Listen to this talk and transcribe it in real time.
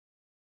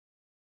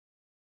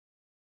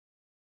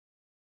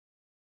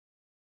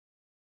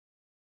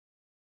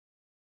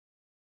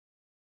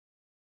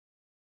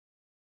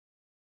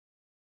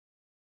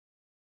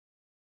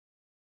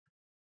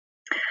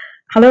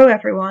Hello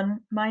everyone,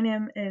 my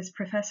name is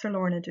Professor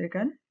Lorna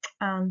Dugan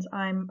and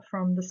I'm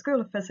from the School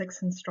of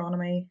Physics and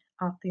Astronomy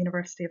at the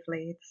University of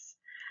Leeds.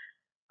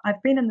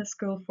 I've been in the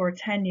school for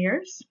 10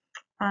 years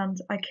and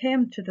I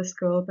came to the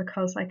school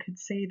because I could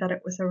see that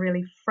it was a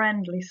really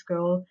friendly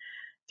school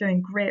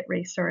doing great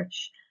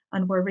research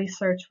and where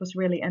research was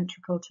really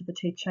integral to the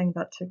teaching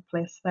that took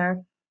place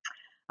there.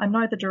 I'm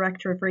now the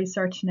Director of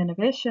Research and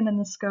Innovation in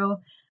the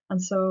school,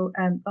 and so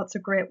that's a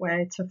great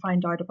way to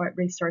find out about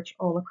research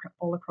all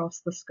across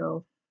the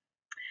school.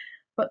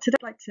 But today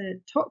I'd like to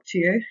talk to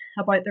you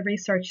about the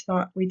research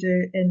that we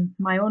do in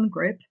my own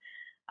group.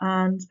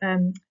 And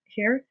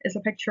here is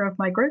a picture of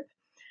my group.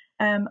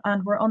 And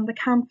we're on the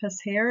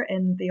campus here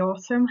in the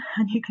autumn,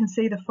 and you can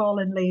see the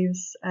fallen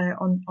leaves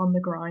on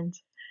the ground.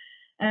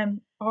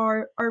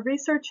 Our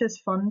research is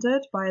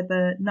funded by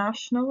the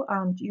national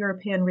and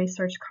European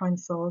research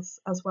councils,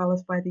 as well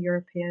as by the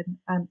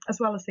as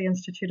well as the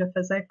Institute of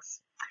Physics.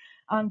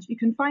 And you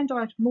can find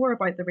out more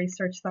about the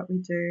research that we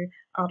do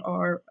at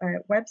our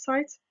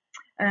website.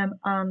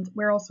 And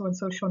we're also on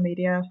social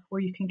media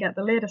where you can get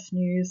the latest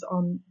news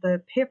on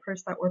the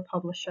papers that we're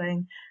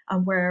publishing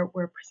and where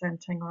we're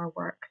presenting our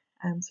work.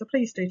 So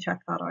please do check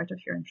that out if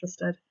you're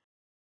interested.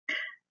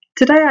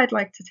 Today I'd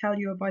like to tell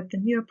you about the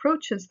new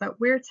approaches that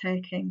we're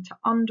taking to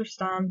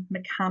understand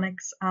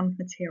mechanics and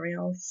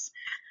materials.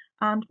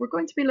 And we're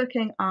going to be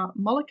looking at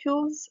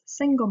molecules,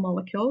 single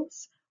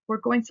molecules.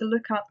 We're going to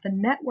look at the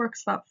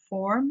networks that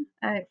form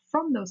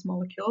from those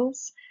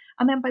molecules.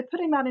 And then by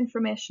putting that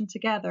information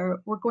together,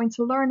 we're going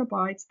to learn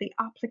about the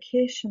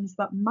applications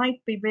that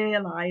might be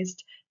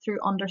realized through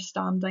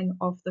understanding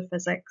of the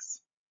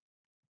physics.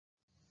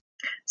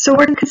 So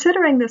we're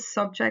considering this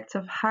subject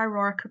of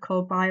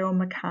hierarchical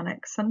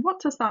biomechanics. And what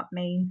does that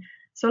mean?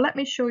 So let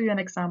me show you an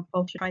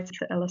example to try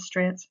to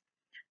illustrate.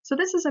 So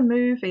this is a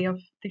movie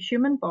of the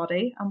human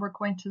body, and we're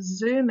going to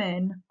zoom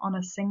in on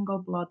a single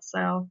blood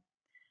cell.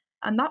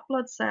 And that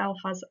blood cell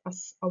has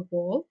a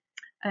wall,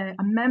 a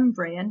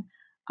membrane,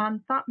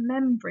 and that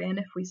membrane,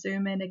 if we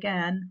zoom in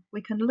again,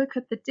 we can look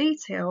at the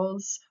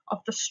details of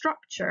the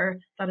structure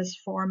that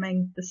is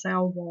forming the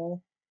cell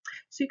wall.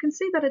 So you can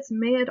see that it's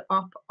made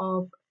up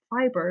of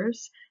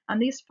fibers,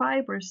 and these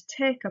fibers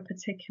take a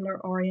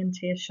particular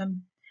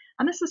orientation.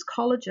 And this is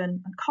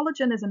collagen, and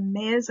collagen is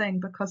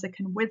amazing because it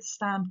can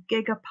withstand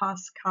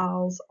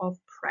gigapascals of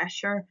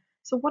pressure.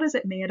 So what is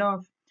it made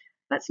of?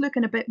 Let's look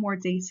in a bit more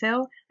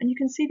detail, and you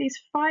can see these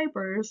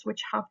fibers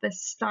which have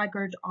this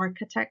staggered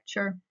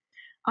architecture.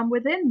 And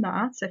within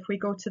that, if we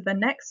go to the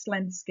next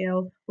length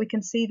scale, we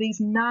can see these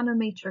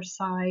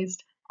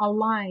nanometer-sized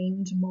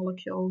aligned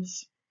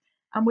molecules.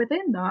 And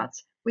within that,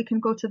 we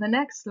can go to the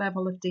next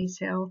level of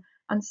detail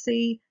and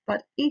see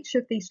that each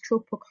of these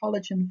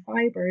tropocollagen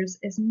fibers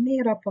is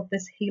made up of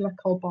this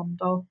helical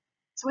bundle.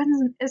 So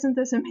isn't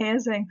this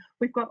amazing?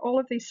 We've got all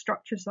of these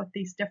structures at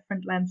these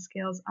different length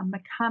scales, and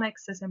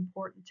mechanics is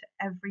important to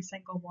every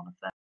single one of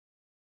them.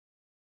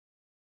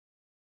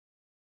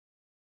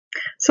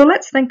 So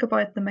let's think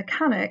about the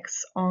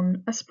mechanics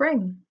on a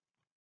spring.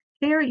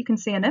 Here you can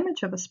see an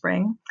image of a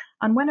spring,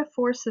 and when a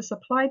force is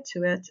applied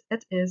to it,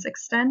 it is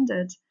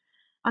extended.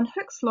 And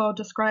Hooke's law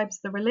describes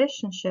the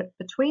relationship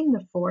between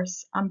the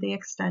force and the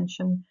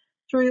extension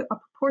through a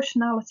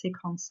proportionality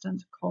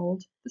constant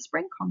called the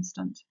spring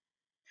constant.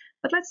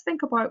 But let's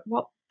think about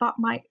what that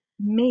might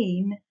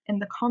mean in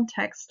the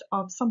context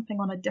of something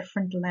on a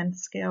different length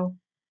scale.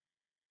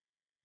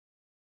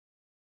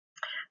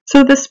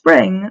 So the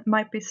spring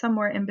might be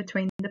somewhere in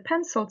between the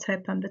pencil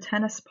tip and the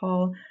tennis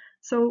ball.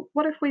 So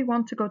what if we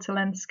want to go to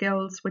length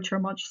scales which are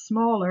much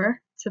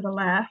smaller to the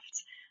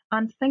left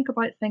and think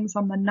about things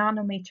on the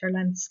nanometer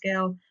length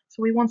scale?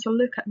 So we want to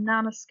look at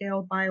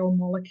nanoscale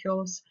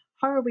biomolecules.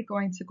 How are we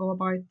going to go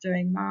about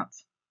doing that?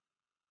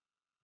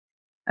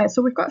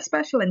 So we've got a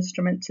special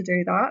instrument to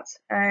do that,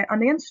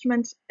 and the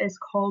instrument is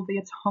called the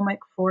atomic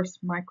force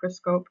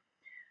microscope.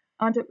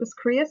 And it was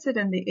created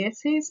in the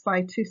 80s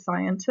by two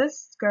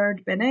scientists,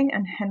 Gerd Binning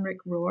and Henrik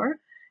Rohr,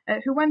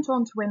 who went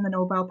on to win the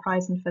Nobel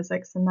Prize in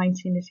Physics in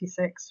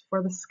 1986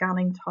 for the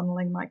scanning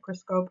tunneling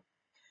microscope.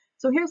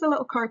 So here's a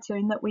little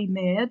cartoon that we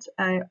made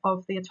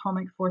of the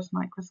atomic force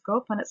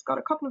microscope, and it's got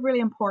a couple of really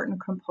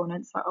important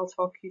components that I'll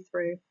talk you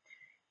through.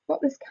 We've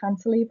got this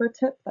cantilever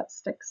tip that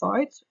sticks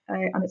out,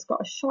 and it's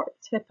got a sharp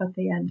tip at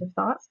the end of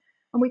that,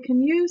 and we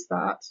can use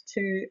that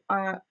to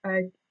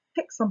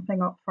pick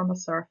something up from a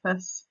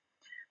surface.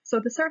 So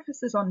the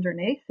surface is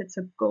underneath. It's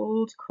a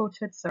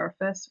gold-coated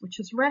surface which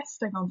is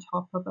resting on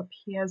top of a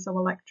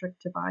piezoelectric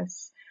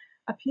device.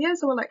 A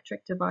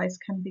piezoelectric device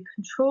can be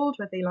controlled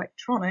with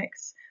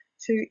electronics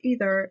to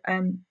either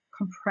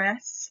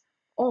compress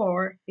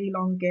or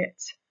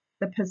elongate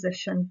the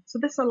position. So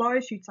this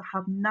allows you to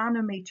have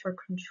nanometer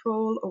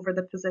control over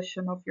the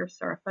position of your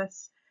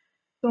surface.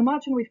 So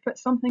imagine we've put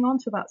something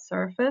onto that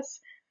surface.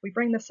 We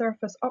bring the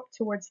surface up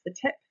towards the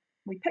tip.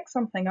 We pick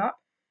something up.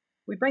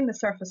 We bring the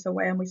surface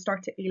away and we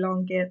start to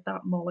elongate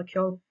that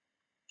molecule.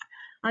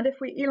 And if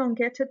we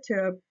elongate it to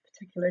a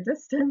particular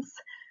distance,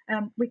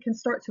 we can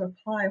start to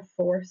apply a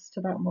force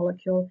to that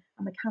molecule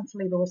and the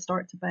cantilever will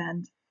start to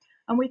bend.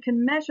 And we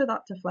can measure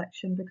that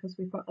deflection because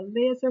we've got a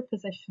laser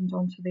positioned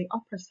onto the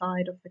upper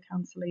side of the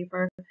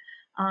cantilever,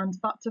 and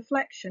that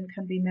deflection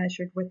can be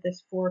measured with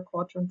this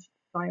 4-quadrant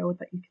diode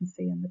that you can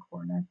see in the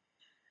corner.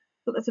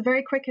 So that's a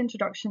very quick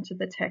introduction to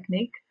the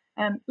technique.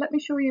 Let me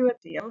show you a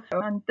video,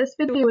 and this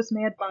video was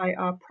made by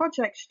a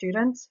project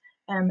student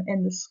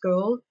in the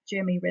school,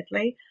 Jamie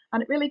Ridley,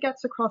 and it really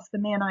gets across the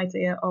main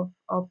idea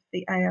of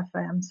the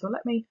AFM. So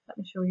let me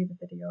show you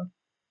the video.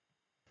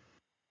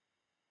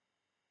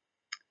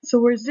 So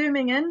we're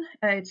zooming in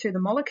to the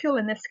molecule.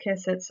 In this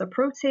case, it's a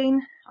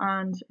protein,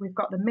 and we've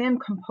got the main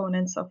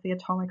components of the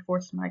atomic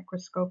force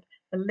microscope,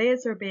 the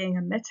laser being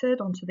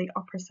emitted onto the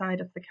upper side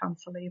of the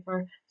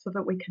cantilever so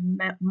that we can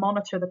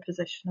monitor the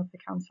position of the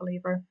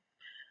cantilever.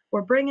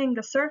 We're bringing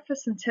the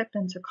surface and tip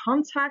into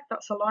contact.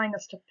 That's allowing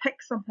us to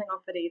pick something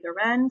up at either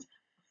end.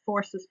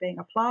 Force is being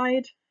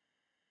applied.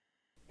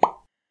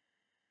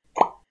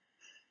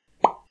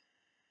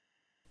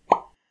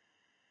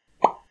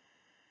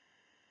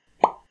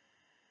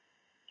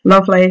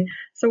 Lovely.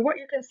 So what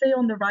you can see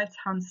on the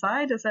right-hand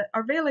side is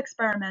a real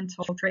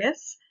experimental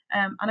trace.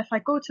 And if I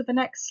go to the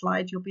next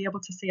slide, you'll be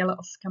able to see a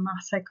little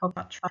schematic of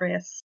that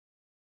trace.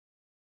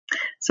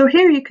 So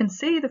here you can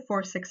see the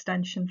force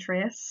extension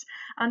trace,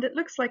 and it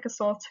looks like a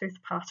sawtooth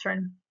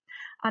pattern.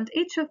 And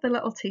each of the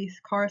little teeth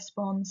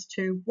corresponds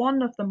to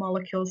one of the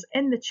molecules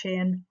in the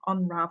chain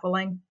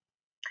unraveling.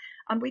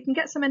 And we can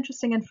get some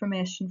interesting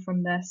information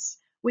from this.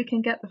 We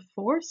can get the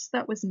force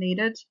that was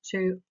needed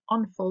to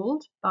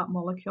unfold that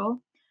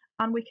molecule,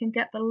 and we can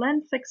get the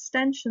length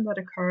extension that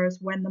occurs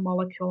when the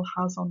molecule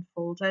has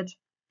unfolded.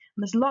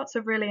 And there's lots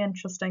of really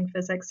interesting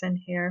physics in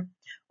here.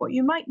 What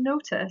you might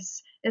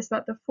notice is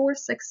that the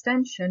force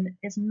extension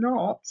is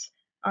not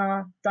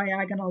a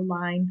diagonal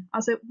line,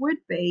 as it would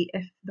be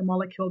if the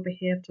molecule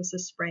behaved as a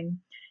spring.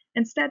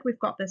 Instead, we've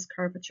got this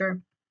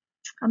curvature.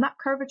 And that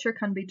curvature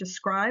can be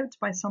described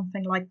by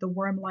something like the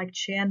worm-like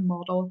chain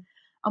model.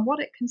 And what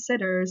it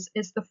considers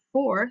is the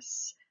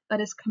force that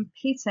is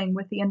competing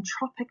with the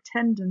entropic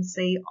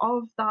tendency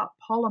of that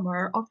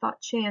polymer, of that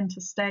chain,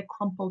 to stay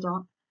crumpled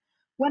up.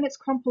 When it's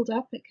crumpled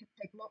up, it can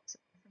take lots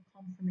of different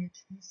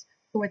conformations,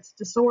 so its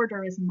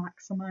disorder is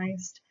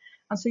maximized.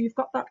 And so you've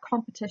got that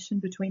competition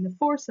between the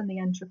force and the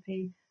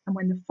entropy, and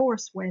when the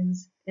force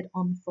wins, it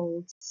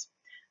unfolds.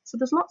 So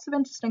there's lots of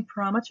interesting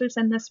parameters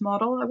in this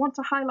model. I want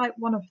to highlight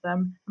one of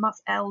them, and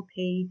that's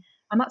LP,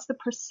 and that's the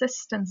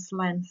persistence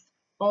length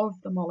of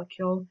the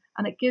molecule,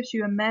 and it gives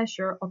you a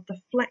measure of the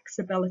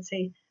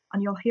flexibility,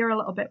 and you'll hear a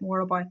little bit more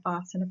about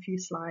that in a few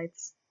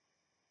slides.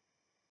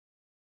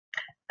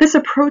 This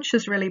approach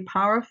is really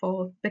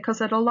powerful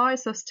because it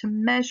allows us to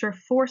measure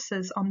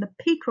forces on the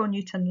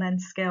piconewton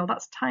length scale,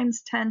 that's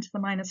times 10 to the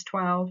minus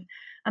 12,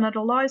 and it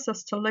allows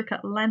us to look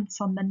at lengths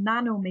on the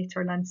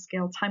nanometer length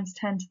scale, times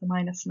 10 to the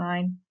minus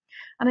 9.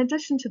 In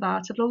addition to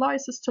that, it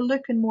allows us to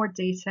look in more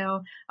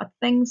detail at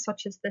things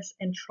such as this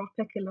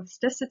entropic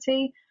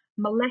elasticity,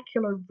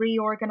 molecular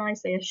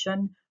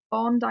reorganization,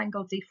 bond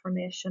angle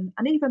deformation,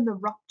 and even the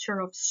rupture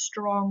of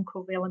strong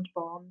covalent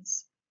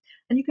bonds.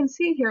 And you can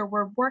see here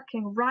we're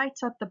working right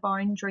at the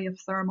boundary of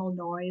thermal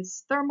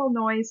noise. Thermal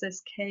noise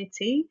is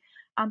kT,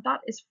 and that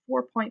is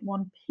 4.1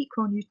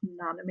 piconewton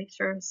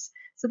nanometers.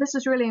 So this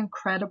is really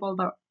incredible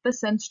that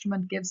this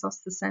instrument gives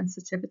us the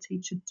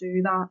sensitivity to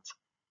do that.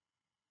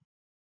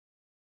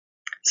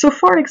 So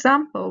for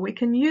example, we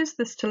can use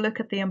this to look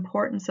at the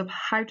importance of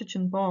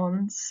hydrogen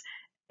bonds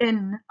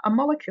in a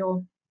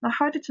molecule. Now,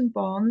 hydrogen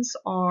bonds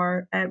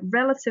are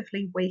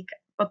relatively weak,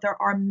 but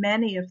there are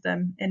many of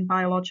them in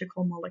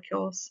biological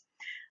molecules.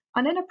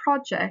 And in a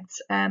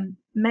project,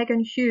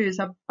 Megan Hughes,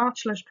 a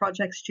bachelor's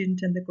project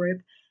student in the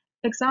group,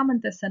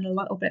 examined this in a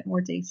little bit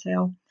more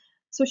detail.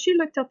 So she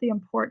looked at the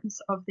importance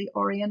of the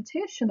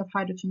orientation of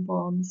hydrogen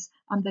bonds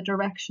and the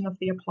direction of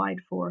the applied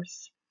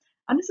force.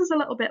 And this is a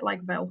little bit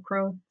like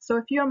Velcro. So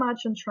if you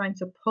imagine trying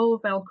to pull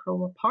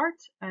Velcro apart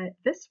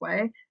this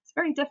way, it's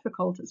very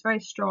difficult, it's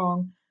very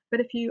strong. But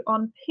if you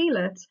unpeel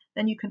it,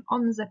 then you can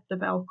unzip the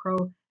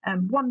Velcro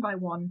one by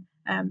one,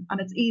 and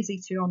it's easy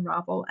to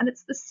unravel. And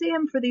it's the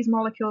same for these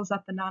molecules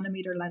at the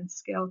nanometer length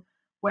scale,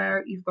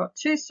 where you've got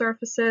two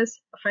surfaces,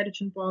 the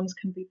hydrogen bonds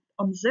can be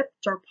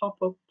unzipped or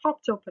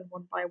popped open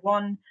one by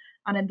one.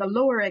 And in the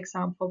lower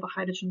example, the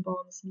hydrogen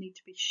bonds need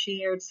to be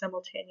sheared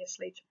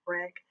simultaneously to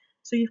break.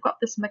 So you've got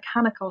this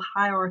mechanical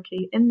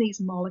hierarchy in these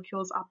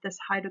molecules at this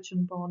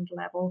hydrogen bond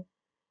level.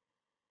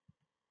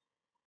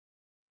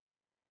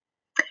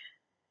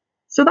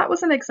 So that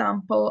was an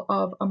example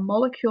of a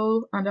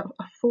molecule and a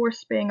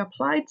force being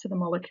applied to the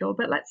molecule,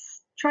 but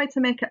let's try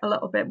to make it a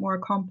little bit more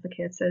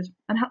complicated.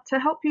 And to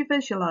help you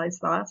visualize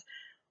that,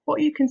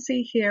 what you can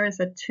see here is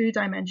a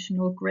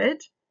two-dimensional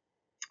grid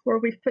where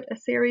we've put a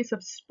series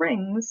of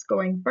springs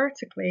going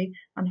vertically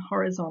and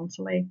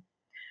horizontally.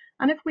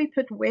 And if we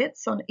put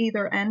weights on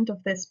either end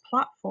of this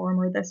platform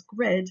or this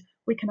grid,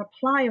 we can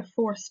apply a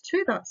force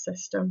to that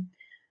system.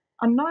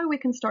 And now we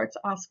can start to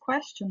ask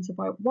questions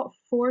about what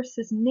force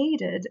is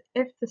needed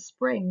if the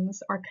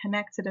springs are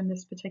connected in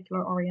this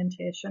particular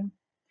orientation.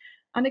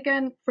 And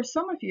again, for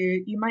some of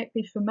you, you might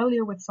be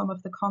familiar with some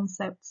of the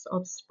concepts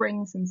of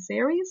springs in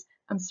series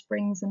and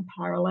springs in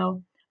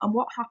parallel, and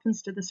what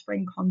happens to the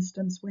spring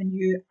constants when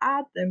you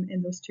add them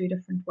in those two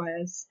different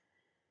ways.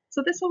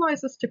 So this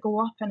allows us to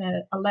go up in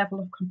a level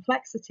of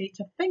complexity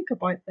to think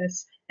about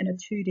this in a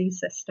 2D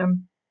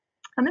system.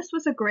 And this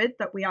was a grid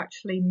that we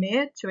actually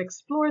made to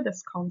explore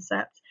this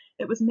concept.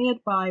 It was made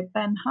by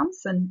Ben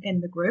Hansen in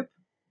the group,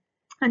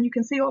 and you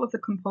can see all of the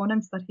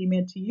components that he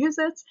made to use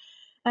it.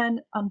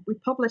 And we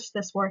published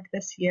this work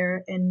this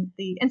year in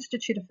the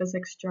Institute of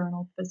Physics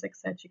journal,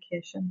 Physics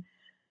Education.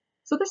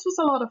 So this was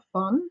a lot of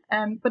fun,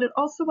 but it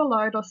also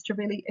allowed us to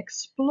really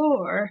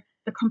explore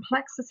the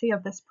complexity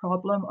of this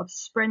problem of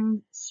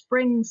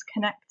springs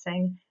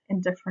connecting in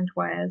different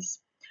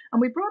ways. And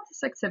we brought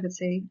this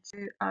activity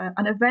to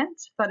an event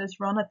that is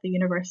run at the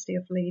University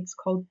of Leeds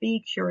called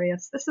Be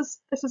Curious. This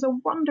is a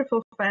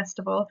wonderful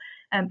festival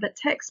that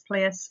takes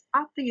place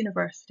at the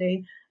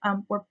university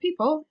where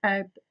people,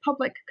 the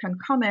public, can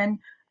come in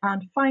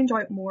and find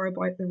out more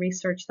about the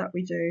research that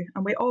we do.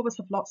 And we always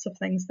have lots of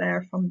things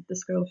there from the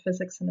School of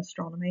Physics and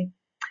Astronomy.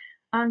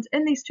 And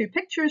in these two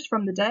pictures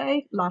from the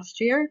day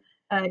last year,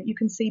 you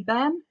can see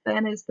Ben.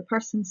 Ben is the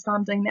person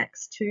standing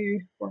next to,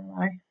 where am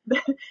I?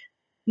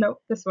 No,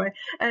 this way.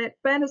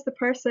 Ben is the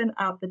person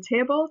at the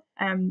table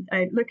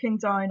looking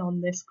down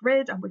on this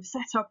grid, and we've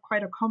set up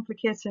quite a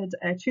complicated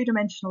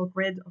two-dimensional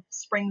grid of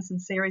springs in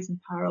series and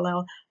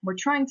parallel. We're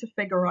trying to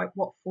figure out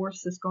what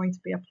force is going to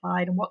be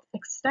applied and what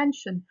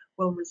extension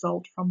will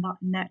result from that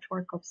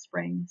network of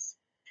springs.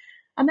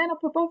 And then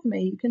up above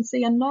me, you can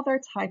see another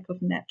type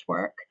of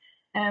network.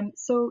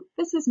 So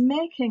this is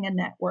making a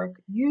network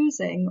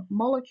using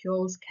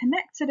molecules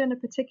connected in a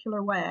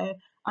particular way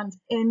and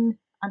in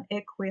an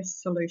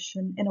aqueous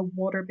solution, in a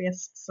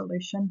water-based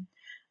solution.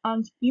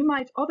 And you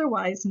might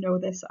otherwise know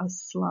this as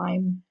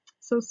slime.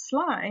 So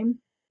slime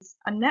is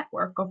a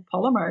network of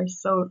polymers.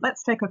 So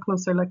let's take a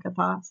closer look at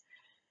that.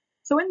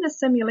 So in this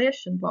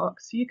simulation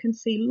box, you can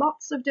see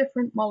lots of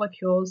different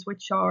molecules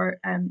which are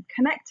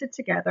connected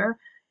together.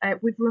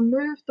 We've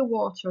removed the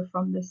water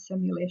from this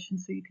simulation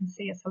so you can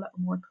see it a little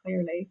more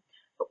clearly.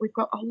 But we've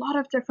got a lot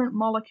of different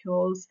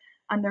molecules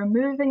and they're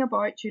moving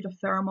about due to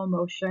thermal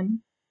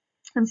motion.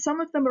 And some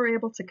of them are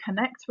able to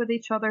connect with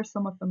each other,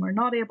 some of them are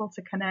not able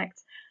to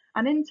connect.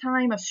 And in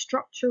time, a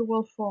structure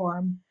will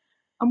form.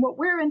 And what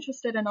we're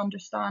interested in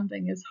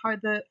understanding is how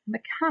the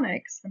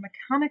mechanics, the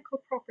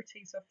mechanical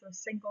properties of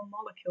those single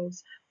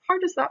molecules, how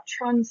does that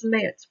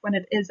translate when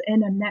it is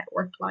in a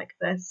network like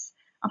this?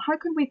 And how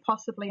can we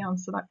possibly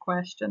answer that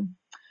question?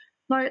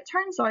 Now, it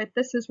turns out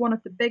this is one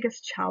of the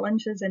biggest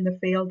challenges in the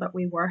field that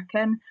we work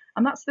in,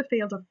 and that's the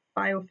field of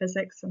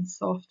biophysics and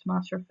soft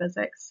matter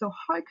physics. So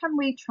how can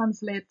we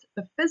translate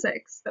the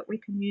physics that we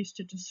can use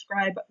to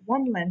describe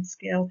one length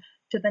scale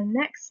to the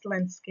next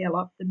length scale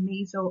up, the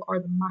meso or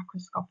the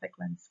macroscopic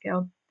length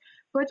scale?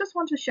 So I just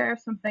want to share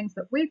some things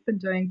that we've been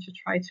doing to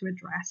try to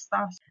address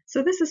that.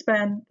 So this is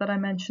Ben that I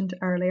mentioned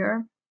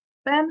earlier.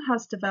 Ben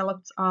has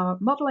developed a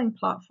modelling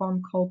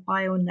platform called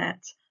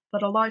BioNet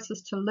that allows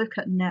us to look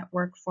at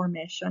network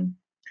formation.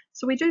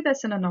 So we do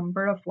this in a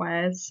number of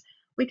ways.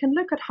 We can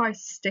look at how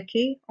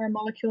sticky our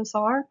molecules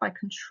are by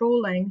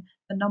controlling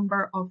the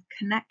number of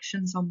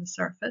connections on the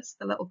surface,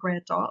 the little grey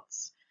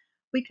dots.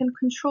 We can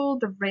control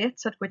the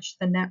rate at which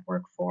the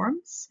network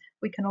forms.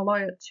 We can allow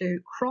it to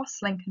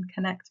cross-link and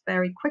connect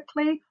very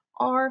quickly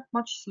or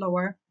much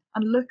slower,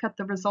 and look at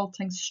the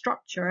resulting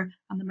structure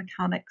and the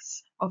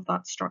mechanics of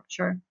that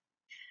structure.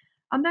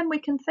 And then we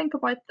can think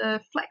about the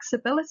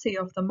flexibility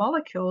of the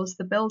molecules,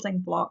 the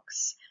building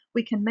blocks.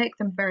 We can make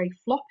them very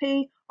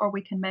floppy or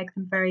we can make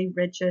them very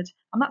rigid.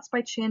 And that's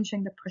by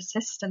changing the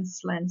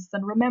persistence length.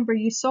 And remember,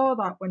 you saw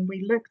that when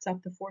we looked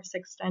at the force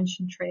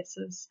extension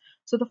traces.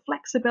 So the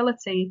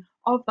flexibility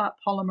of that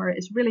polymer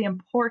is really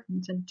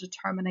important in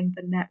determining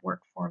the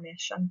network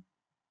formation.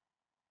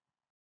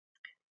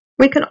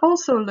 We can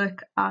also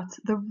look at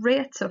the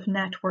rate of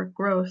network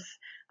growth,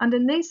 and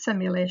in these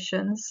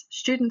simulations,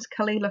 student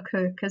Kalila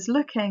Cook is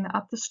looking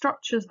at the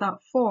structures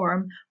that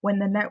form when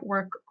the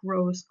network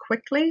grows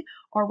quickly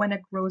or when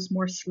it grows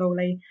more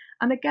slowly.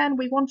 And again,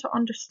 we want to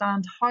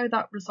understand how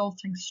that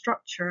resulting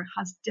structure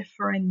has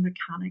differing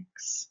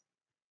mechanics.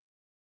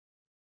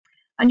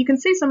 And you can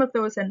see some of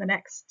those in the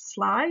next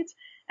slide.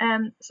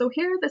 So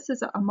here, this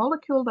is a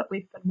molecule that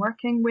we've been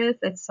working with.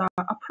 It's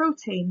a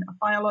protein, a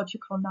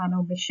biological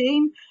nano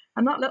machine,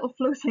 and that little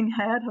floating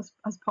head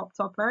has popped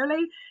up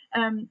early.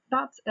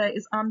 That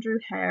is Andrew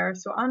Hare.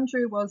 So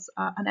Andrew was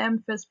an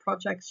MPhys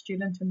project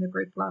student in the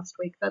group last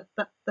week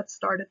that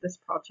started this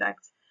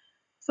project.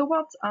 So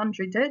what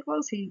Andrew did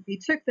was he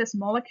took this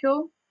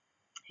molecule,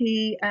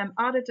 he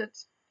added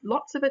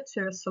lots of it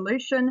to a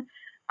solution,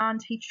 and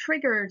he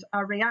triggered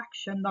a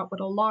reaction that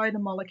would allow the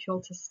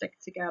molecule to stick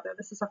together.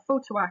 This is a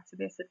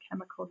photoactivated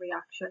chemical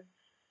reaction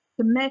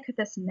to make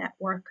this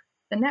network.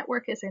 The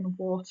network is in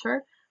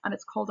water and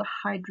it's called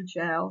a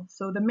hydrogel.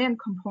 So the main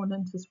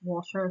component is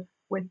water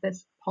with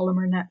this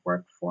polymer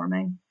network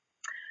forming.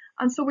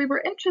 And so we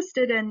were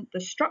interested in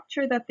the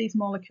structure that these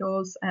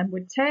molecules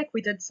would take.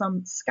 We did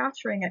some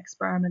scattering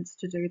experiments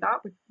to do that.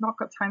 We've not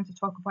got time to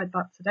talk about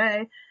that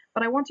today,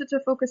 but I wanted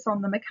to focus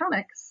on the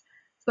mechanics.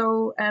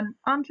 So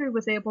Andrew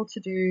was able to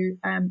do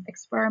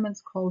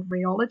experiments called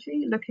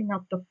rheology, looking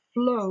at the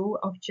flow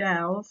of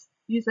gels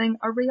using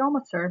a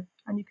rheometer.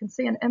 And you can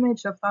see an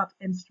image of that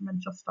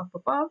instrument just up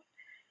above.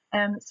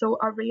 So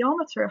a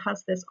rheometer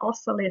has this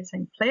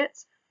oscillating plate.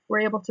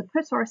 We're able to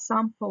put our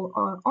sample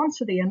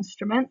onto the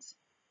instrument,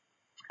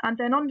 and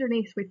then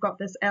underneath we've got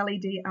this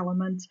LED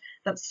element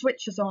that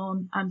switches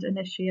on and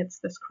initiates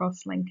this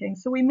cross-linking.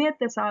 So we made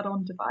this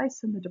add-on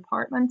device in the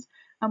department,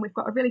 and we've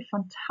got a really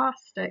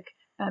fantastic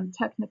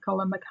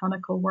technical and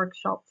mechanical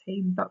workshop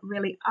team that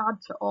really add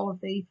to all of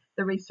the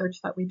research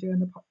that we do in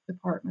the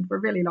department. We're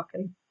really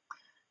lucky.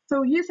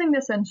 So using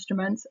this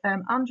instrument,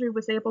 Andrew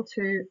was able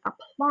to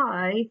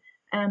apply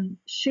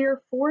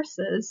shear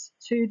forces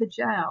to the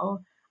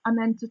gel and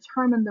then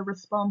determine the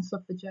response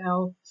of the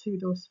gel to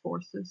those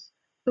forces.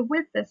 So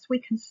with this,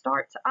 we can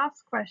start to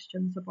ask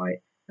questions about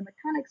the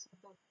mechanics of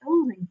those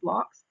building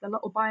blocks, the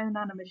little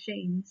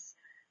bionanomachines,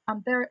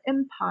 and their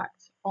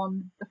impact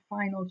on the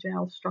final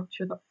gel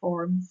structure that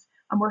forms.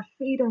 And we're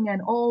feeding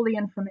in all the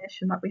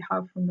information that we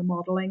have from the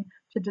modelling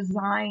to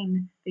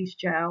design these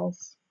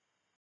gels.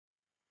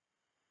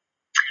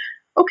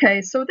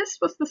 Okay, so this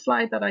was the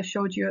slide that I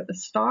showed you at the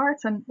start,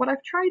 and what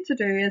I've tried to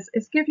do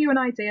is give you an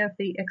idea of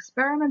the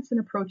experiments and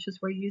approaches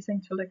we're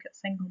using to look at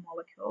single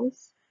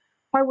molecules,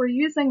 how we're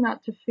using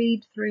that to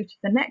feed through to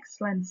the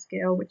next length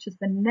scale, which is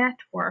the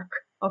network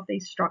of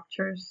these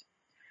structures.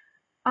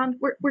 And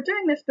we're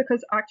doing this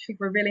because actually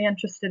we're really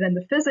interested in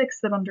the physics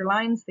that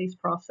underlines these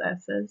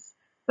processes.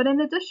 But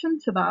in addition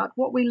to that,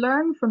 what we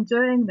learn from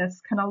doing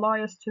this can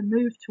allow us to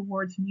move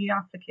towards new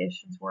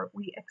applications where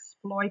we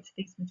exploit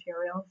these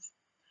materials.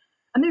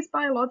 And these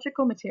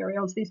biological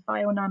materials, these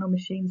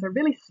bionanomachines, are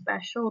really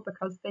special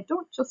because they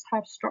don't just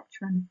have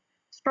structure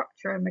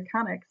and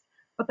mechanics,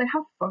 but they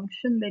have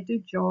function, they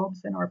do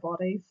jobs in our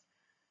bodies.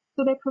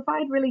 So they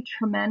provide really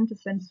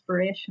tremendous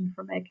inspiration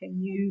for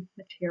making new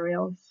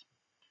materials.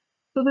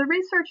 So the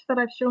research that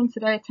I've shown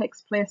today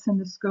takes place in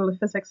the School of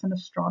Physics and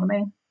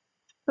Astronomy.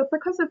 But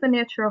because of the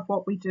nature of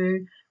what we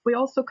do, we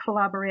also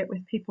collaborate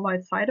with people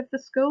outside of the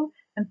school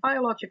in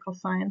biological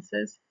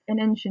sciences, in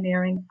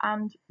engineering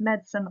and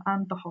medicine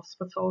and the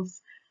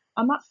hospitals.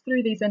 And that's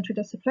through these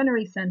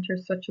interdisciplinary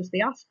centres such as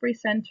the Asprey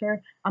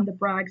Centre and the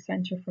Bragg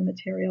Centre for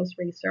Materials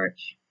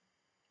Research.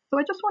 So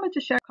I just wanted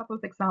to share a couple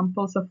of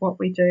examples of what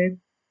we do.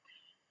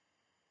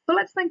 So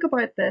let's think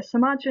about this.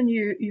 Imagine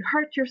you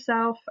hurt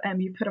yourself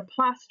and you put a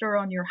plaster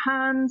on your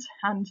hand,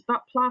 and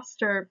that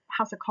plaster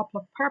has a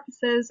couple of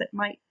purposes.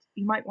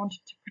 You might want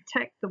it to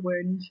protect the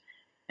wound,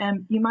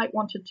 you might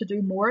want it to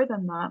do more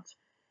than that.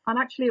 And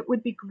actually it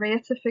would be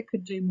great if it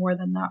could do more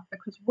than that,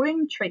 because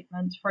wound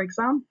treatment, for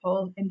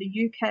example, in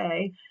the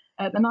UK,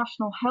 the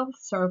National Health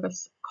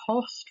Service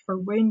cost for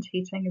wound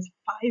heating is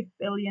 $5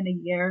 billion a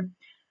year.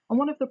 And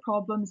one of the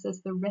problems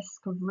is the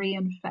risk of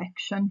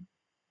reinfection.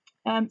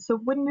 So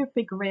wouldn't it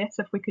be great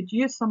if we could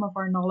use some of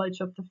our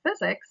knowledge of the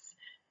physics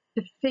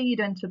to feed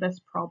into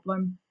this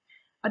problem?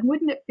 And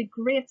wouldn't it be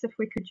great if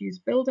we could use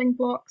building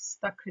blocks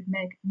that could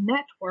make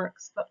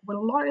networks that would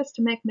allow us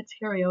to make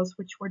materials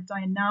which were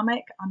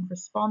dynamic and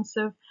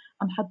responsive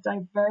and had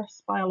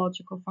diverse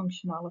biological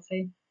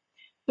functionality?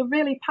 So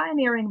really,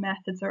 pioneering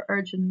methods are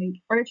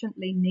urgently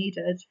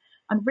needed,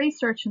 and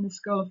research in the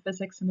School of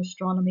Physics and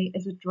Astronomy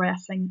is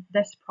addressing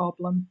this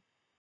problem.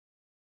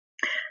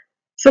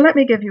 So let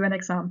me give you an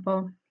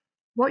example.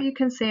 What you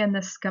can see in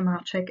this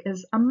schematic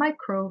is a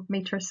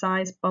micrometer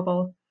size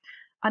bubble.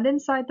 And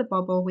inside the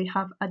bubble, we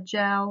have a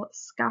gel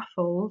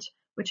scaffold,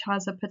 which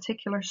has a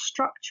particular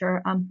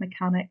structure and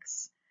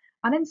mechanics.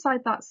 And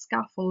inside that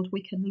scaffold,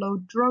 we can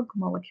load drug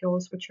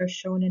molecules, which are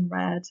shown in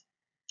red.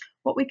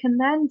 What we can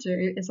then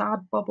do is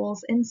add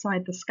bubbles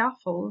inside the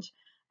scaffold,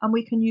 and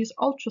we can use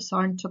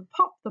ultrasound to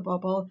pop the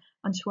bubble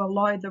and to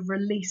allow the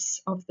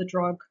release of the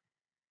drug.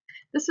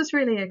 This is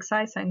really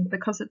exciting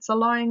because it's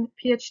allowing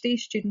PhD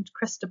student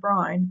Krista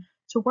Brown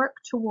to work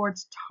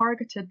towards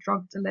targeted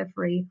drug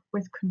delivery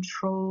with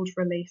controlled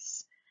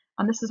release.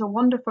 And this is a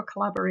wonderful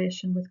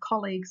collaboration with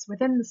colleagues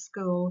within the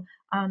school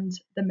and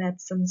the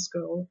medicine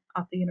school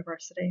at the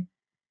university.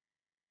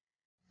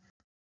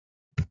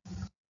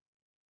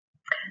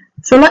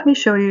 So let me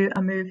show you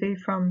a movie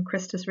from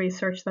Krista's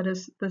research that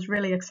is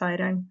really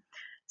exciting.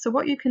 So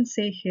what you can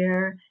see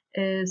here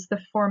is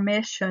the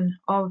formation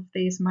of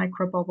these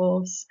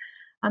microbubbles.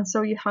 And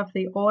so you have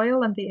the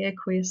oil and the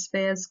aqueous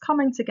phase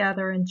coming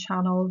together in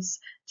channels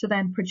to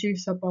then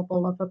produce a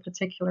bubble of a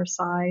particular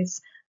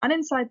size. And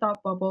inside that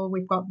bubble,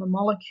 we've got the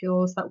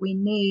molecules that we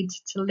need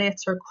to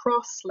later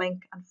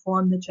cross-link and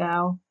form the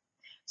gel.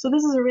 So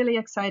this is a really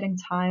exciting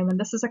time, and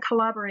this is a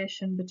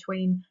collaboration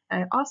between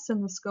us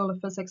in the School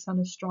of Physics and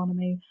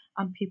Astronomy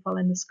and people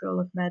in the School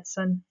of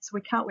Medicine. So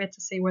we can't wait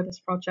to see where this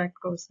project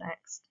goes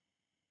next.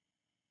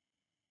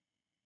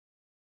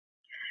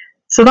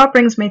 So that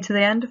brings me to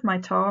the end of my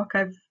talk.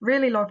 I've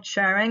really loved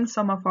sharing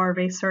some of our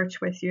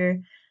research with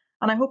you.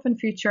 And I hope in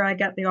future I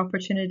get the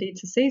opportunity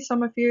to see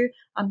some of you,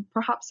 and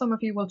perhaps some of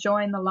you will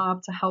join the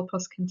lab to help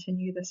us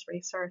continue this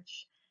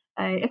research.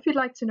 If you'd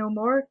like to know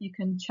more, you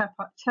can check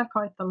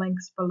out the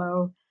links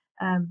below.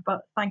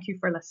 But thank you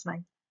for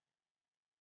listening.